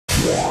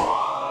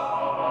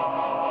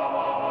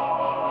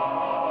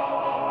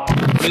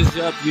What is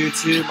up,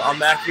 YouTube? I'm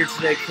back here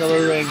today,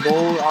 Killerrain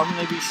Gold. I'm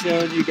going to be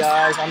showing you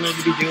guys, I'm going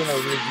to be doing a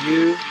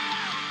review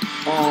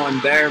on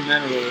Bare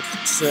Minerals.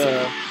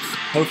 So,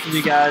 hopefully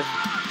you guys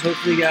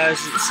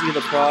see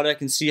the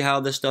product and see how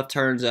this stuff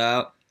turns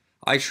out.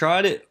 I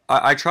tried it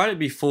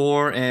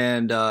before,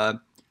 and I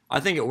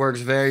think it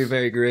works very,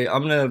 very great.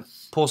 I'm going to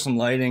pull some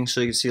lighting so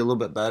you can see a little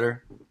bit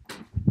better.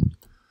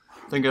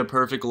 I think a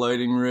perfect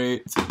lighting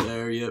rate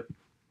there. Yep,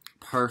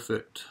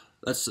 perfect.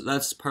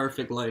 That's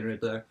perfect lighting right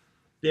there.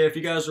 Yeah, if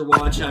you guys are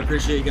watching, I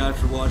appreciate you guys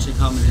for watching,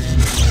 coming in.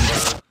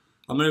 And,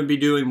 I'm going to be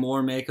doing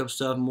more makeup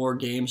stuff, more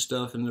game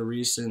stuff in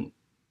the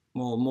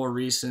more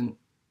recent.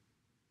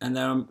 And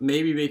then I'm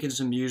maybe making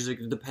some music.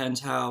 It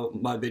depends how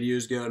my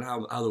videos go and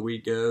how the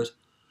week goes.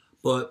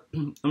 But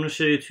I'm going to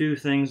show you two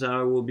things that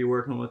I will be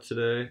working with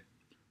today.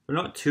 They're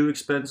not too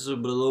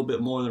expensive, but a little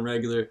bit more than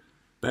regular.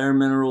 Bare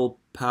Mineral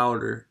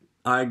powder.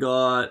 I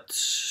got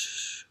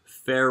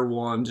Fair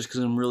One just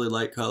because I'm really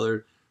light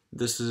colored.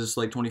 This is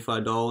like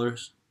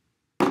 $25.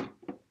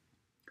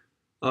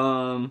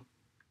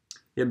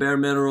 Yeah, Bare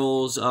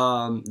Minerals,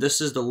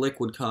 this is the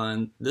liquid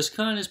kind. This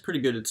kind is pretty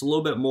good. It's a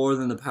little bit more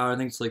than the powder. I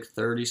think it's like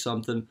 30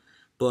 something,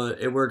 but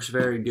it works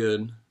very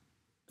good.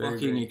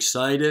 Fucking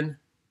excited.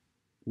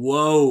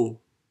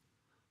 Whoa.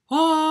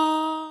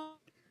 Ah.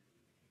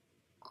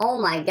 Oh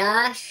my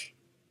gosh.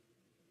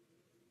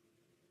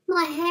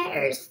 My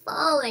hair is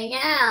falling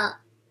out.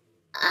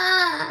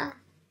 Ah.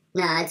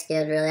 Nah, it's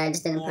good, really. I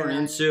just didn't put it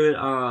into it.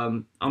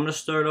 I'm going to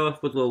start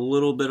off with a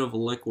little bit of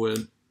liquid.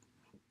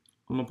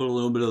 I'm going to put a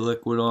little bit of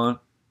liquid on.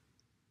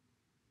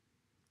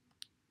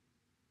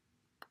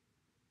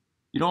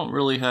 You don't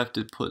really have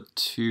to put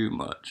too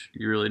much.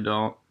 You really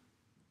don't.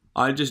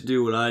 I just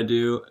do what I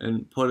do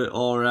and put it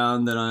all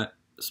around, then I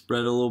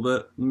spread a little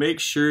bit. Make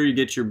sure you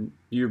get your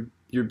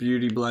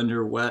beauty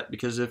blender wet,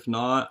 because if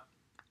not,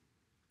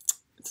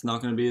 it's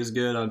not going to be as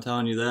good. I'm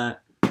telling you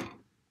that.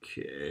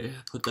 Okay,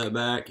 put that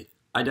back.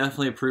 I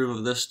definitely approve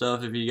of this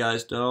stuff. If you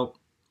guys don't,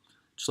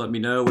 just let me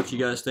know what you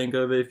guys think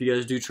of it. If you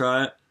guys do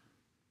try it,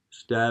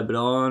 just dab it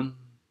on.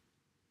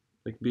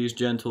 Like, be as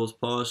gentle as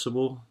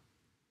possible.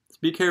 Just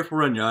be careful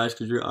around your eyes,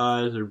 because your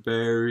eyes are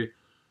very,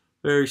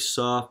 very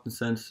soft and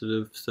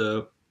sensitive.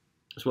 So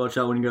just watch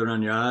out when you go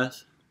around your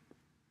eyes.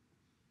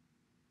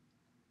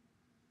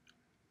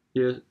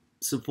 Yeah,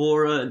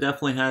 Sephora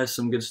definitely has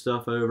some good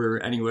stuff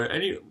over anywhere.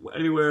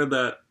 Anywhere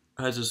that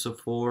has a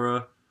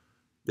Sephora,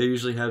 they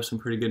usually have some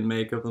pretty good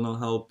makeup, and they'll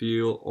help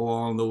you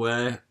along the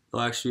way.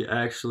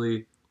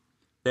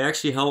 They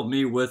actually helped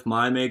me with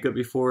my makeup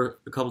before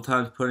a couple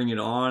times putting it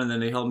on, and then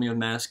they helped me with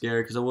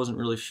mascara because I wasn't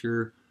really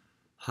sure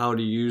how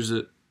to use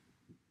it.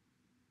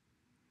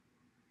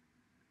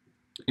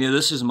 Yeah,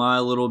 this is my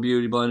little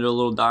beauty blender, a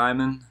little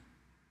diamond.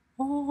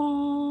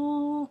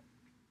 Oh.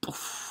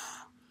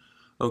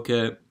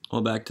 Okay,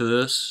 well, back to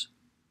this.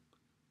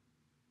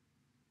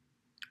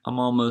 I'm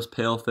almost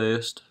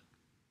pale-faced.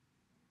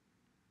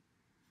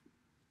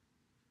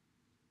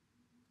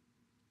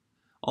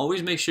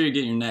 Always make sure you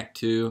get your neck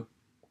too,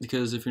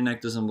 because if your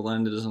neck doesn't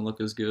blend, it doesn't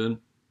look as good.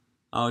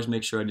 I always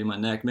make sure I do my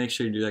neck. Make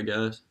sure you do that,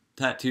 guys.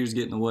 Tattoos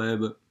get in the way,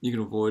 but you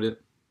can avoid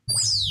it.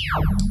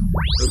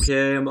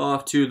 Okay, I'm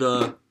off to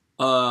the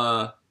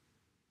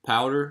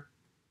powder.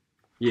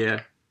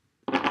 Yeah,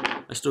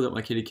 I still got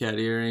my kitty cat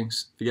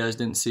earrings. If you guys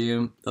didn't see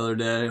them the other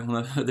day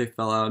when they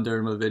fell out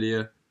during my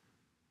video.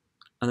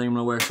 I think I'm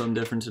gonna wear something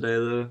different today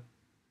though.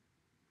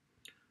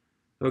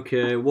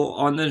 Okay, well,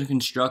 on the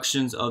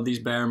instructions of these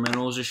Bare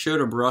Minerals, it showed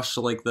a brush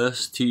like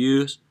this to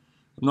use.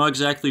 I'm not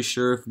exactly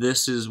sure if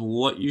this is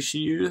what you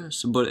should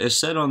use, but it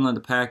said on the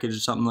package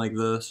something like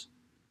this.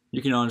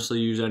 You can honestly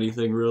use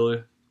anything,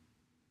 really.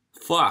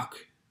 Fuck.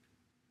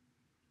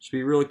 Just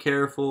be really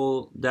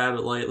careful, dab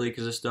it lightly,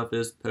 because this stuff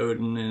is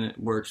potent and it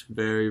works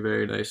very,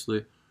 very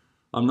nicely.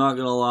 I'm not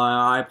gonna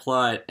lie, I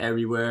apply it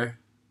everywhere,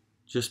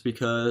 just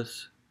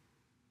because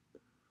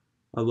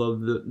I love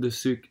the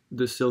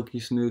silky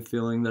smooth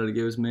feeling that it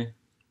gives me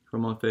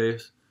from my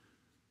face.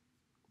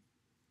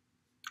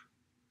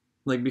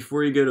 Like,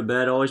 before you go to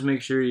bed, always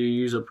make sure you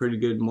use a pretty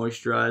good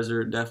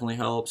moisturizer. It definitely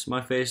helps.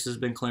 My face has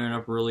been clearing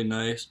up really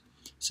nice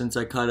since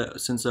I've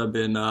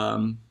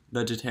been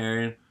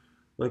vegetarian.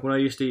 Like, when I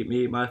used to eat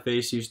meat, my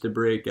face used to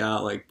break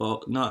out, like,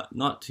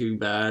 not too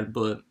bad,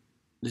 but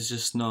it's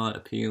just not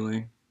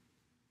appealing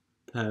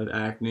to have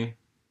acne.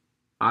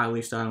 At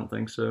least I don't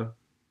think so.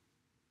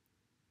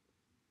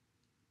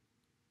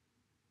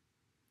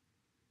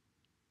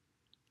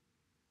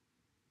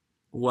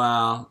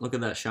 Wow, look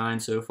at that shine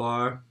so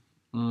far.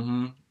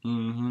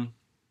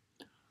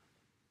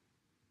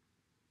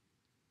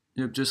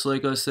 Yep, just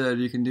like I said,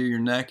 you can do your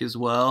neck as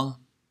well.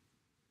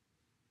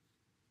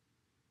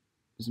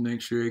 Just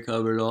make sure you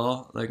cover it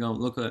all. Like,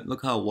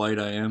 look how white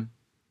I am.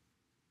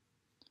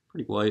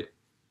 Pretty white.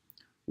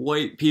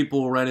 White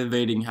people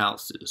renovating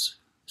houses.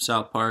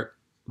 South Park.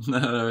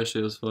 That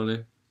shit was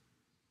funny.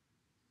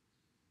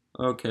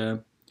 Okay.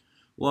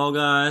 Well,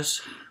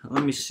 guys,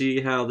 let me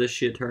see how this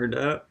shit turned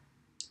out.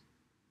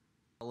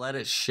 Let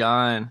it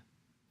shine.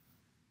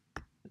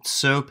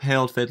 so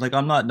pale faced. Like,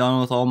 I'm not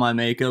done with all my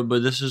makeup,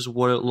 but this is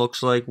what it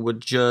looks like with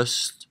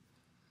just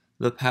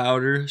the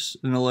powders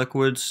and the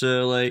liquids.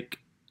 So like,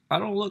 I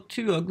don't look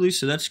too ugly,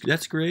 so that's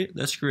great.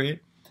 That's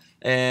great.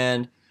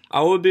 And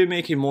I will be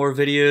making more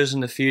videos in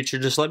the future.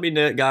 Just let me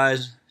know,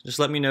 guys. Just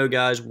let me know,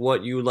 guys,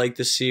 what you would like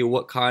to see,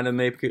 what kind of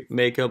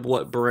makeup,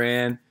 what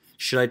brand.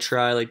 Should I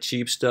try like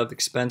cheap stuff,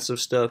 expensive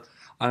stuff?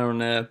 I don't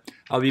know.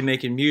 I'll be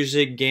making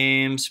music,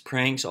 games,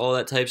 pranks, all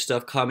that type of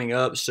stuff coming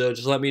up. So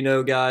just let me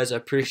know, guys. I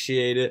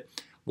appreciate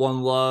it.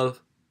 One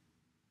love.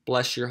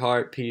 Bless your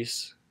heart.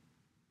 Peace.